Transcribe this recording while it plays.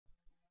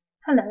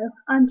Hello,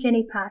 I'm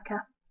Jenny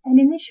Parker, and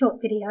in this short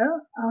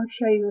video I'll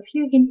show you a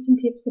few hints and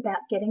tips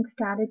about getting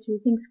started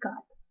using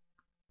Skype.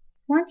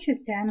 Once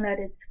you've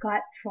downloaded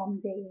Skype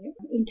from the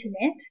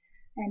internet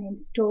and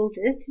installed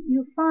it,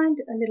 you'll find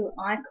a little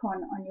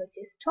icon on your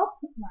desktop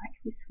like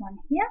this one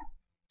here,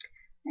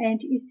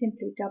 and you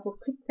simply double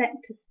click that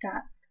to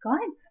start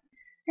Skype,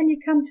 and you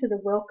come to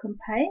the welcome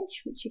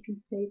page, which you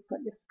can see has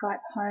got your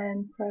Skype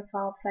home,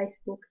 profile,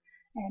 Facebook,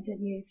 and a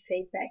new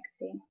feedback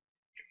thing.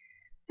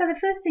 So the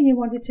first thing you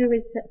want to do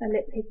is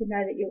let people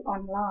know that you're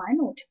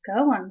online or to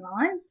go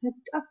online. So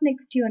up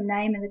next to your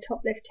name in the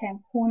top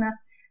left-hand corner,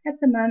 at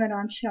the moment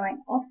I'm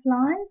showing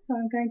offline, so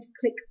I'm going to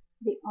click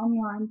the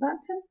online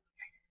button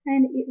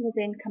and it will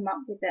then come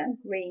up with a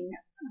green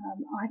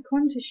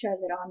icon to show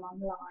that I'm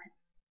online.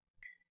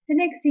 The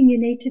next thing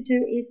you need to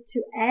do is to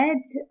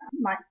add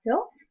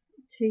myself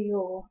to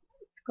your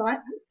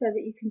Skype so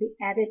that you can be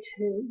added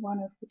to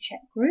one of the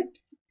chat groups.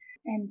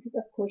 And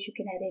of course you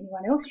can add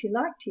anyone else you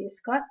like to your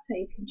Skype so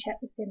you can chat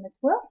with them as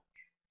well.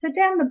 So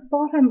down the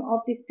bottom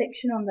of this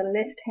section on the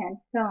left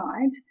hand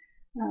side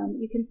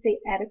you can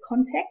see add a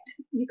contact.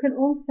 You can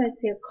also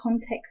see a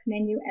contacts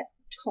menu at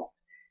the top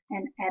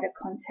and add a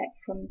contact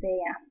from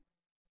there.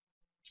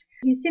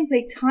 You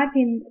simply type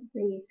in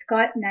the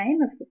Skype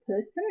name of the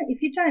person. If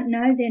you don't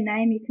know their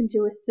name, you can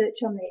do a search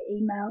on their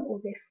email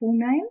or their full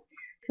name.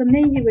 For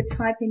me, you would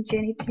type in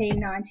Jenny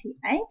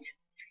P98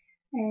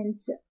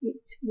 and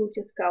it will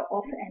just go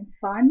off and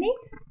find me.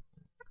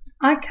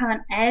 I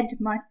can't add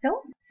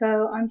myself,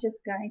 so I'm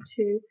just going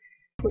to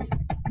put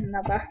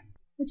another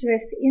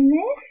address in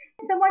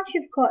there. So once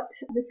you've got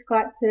the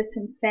Skype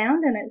person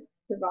found and it's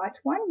the right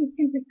one, you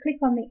simply click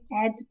on the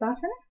add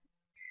button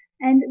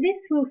and this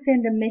will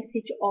send a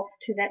message off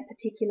to that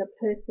particular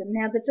person.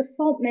 Now the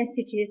default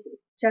message is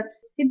just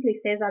simply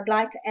says, I'd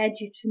like to add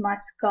you to my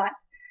Skype.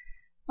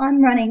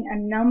 I'm running a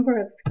number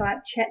of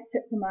Skype chats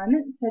at the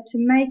moment, so to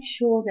make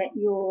sure that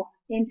you're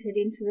entered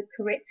into the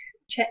correct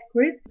chat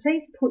group,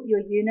 please put your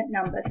unit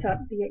number. So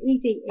it'll be your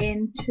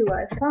EDN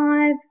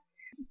 205.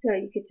 So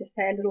you could just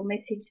say a little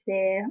message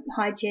there,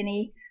 hi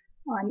Jenny,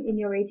 I'm in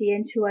your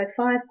EDN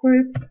 205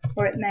 group,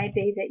 or it may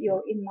be that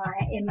you're in my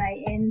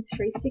MAN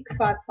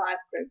 3655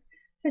 group.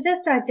 So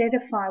just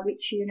identify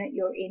which unit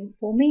you're in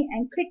for me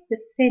and click the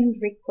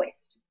send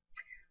request.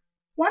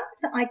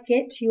 Once I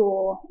get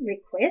your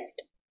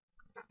request,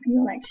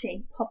 you'll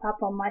actually pop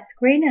up on my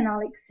screen and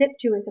I'll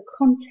accept you as a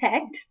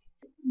contact.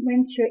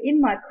 Once you're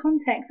in my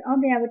contacts, I'll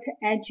be able to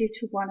add you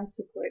to one of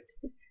the groups.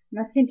 And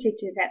I simply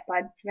do that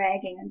by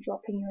dragging and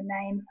dropping your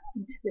name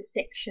into the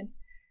section.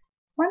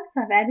 Once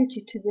I've added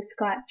you to the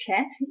Skype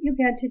chat, you'll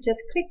be able to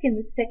just click in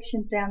the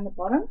section down the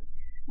bottom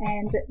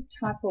and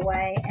type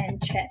away and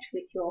chat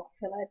with your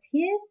fellow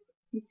peers.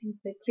 You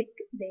simply click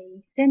the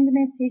send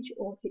message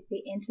or hit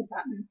the enter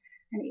button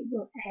and it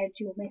will add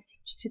your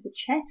message to the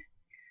chat.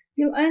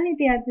 You'll only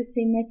be able to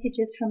see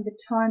messages from the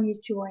time you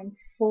join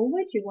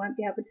forward. You won't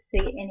be able to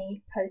see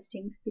any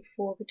postings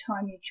before the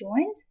time you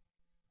joined.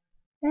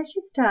 As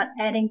you start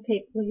adding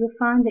people, you'll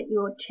find that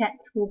your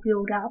chats will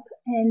build up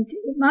and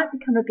it might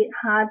become a bit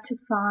hard to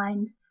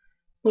find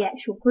the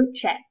actual group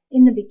chat.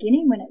 In the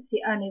beginning, when it's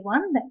the only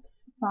one, that's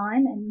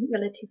fine and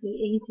relatively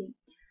easy.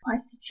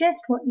 I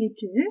suggest what you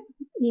do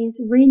is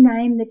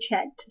rename the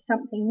chat to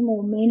something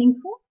more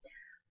meaningful.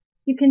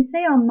 You can see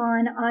on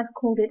mine I've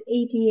called it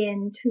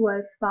EDN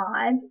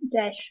 205-2011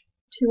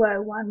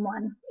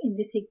 in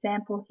this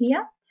example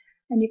here,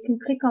 and you can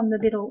click on the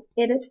little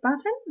edit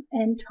button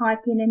and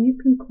type in, and you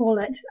can call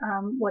it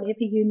whatever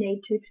you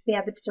need to be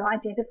able to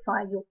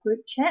identify your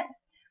group chat.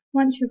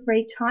 Once you've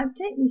retyped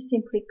it, you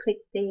simply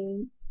click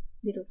the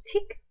little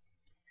tick.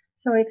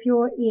 So if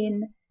you're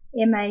in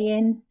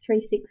MAN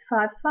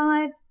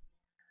 3655,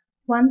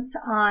 once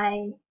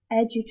I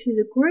add you to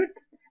the group,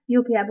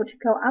 you'll be able to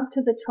go up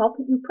to the top.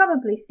 You'll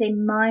probably see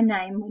my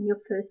name when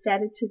you're first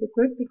added to the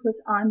group because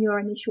I'm your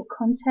initial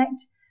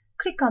contact.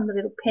 Click on the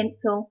little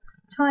pencil,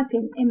 type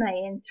in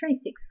MAN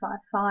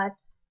 3655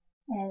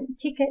 and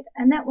tick it,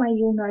 and that way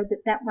you'll know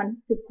that that one's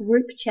the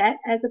group chat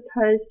as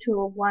opposed to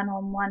a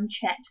one-on-one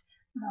chat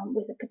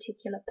with a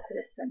particular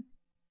person.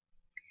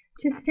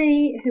 To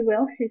see who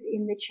else is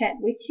in the chat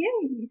with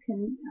you, you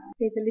can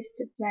see the list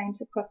of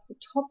names across the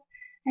top.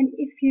 And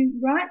if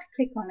you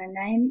right-click on a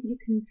name, you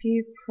can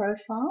view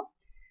profile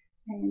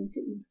and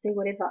you'll see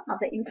whatever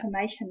other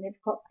information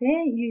they've got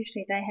there.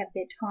 Usually they have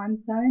their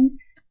time zone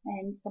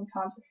and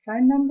sometimes a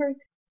phone number.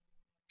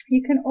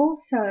 You can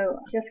also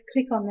just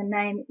click on the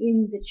name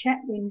in the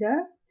chat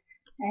window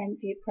and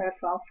view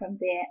profile from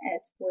there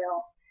as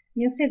well.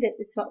 You'll see that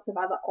there's lots of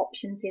other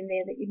options in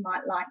there that you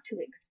might like to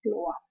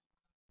explore.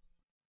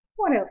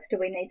 What else do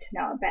we need to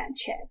know about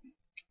chat?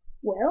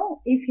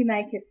 Well, if you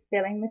make a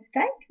spelling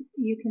mistake,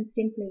 you can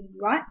simply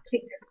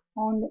right-click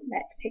on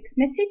that text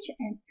message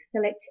and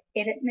select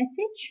Edit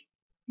Message,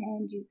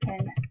 and you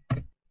can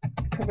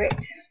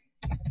correct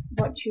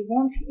what you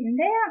want in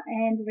there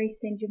and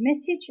resend your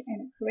message,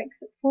 and it corrects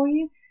it for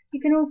you.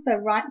 You can also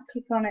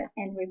right-click on it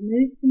and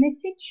remove the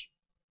message.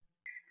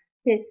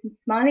 There's some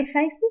smiley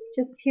faces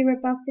just here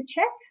above the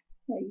chat.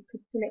 So you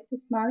could select a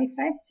smiley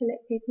face to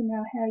let people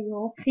know how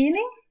you're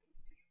feeling,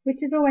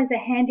 which is always a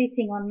handy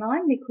thing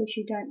online because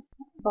you don't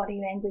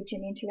body language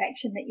and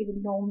interaction that you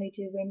would normally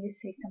do when you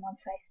see someone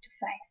face to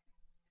face.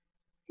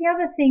 The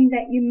other thing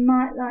that you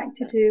might like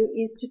to do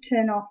is to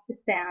turn off the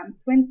sounds.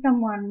 When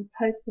someone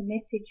posts a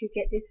message, you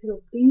get this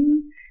little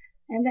bing,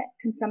 and that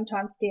can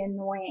sometimes be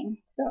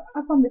annoying. So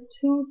up on the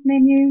Tools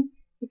menu,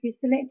 if you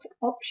select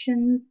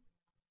Options,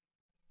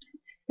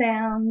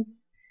 Sounds,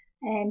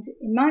 and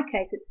in my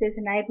case it says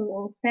Enable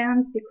All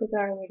Sounds because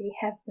I already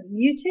have them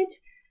muted.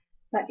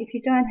 But if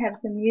you don't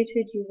have them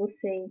muted, you will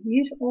see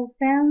Mute All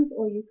Sounds,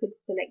 or you could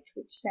select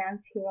which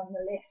sounds here on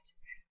the left.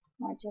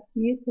 I just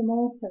mute them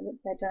all so that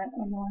they don't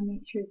annoy me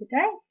through the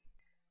day.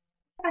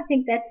 I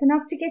think that's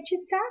enough to get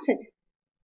you started.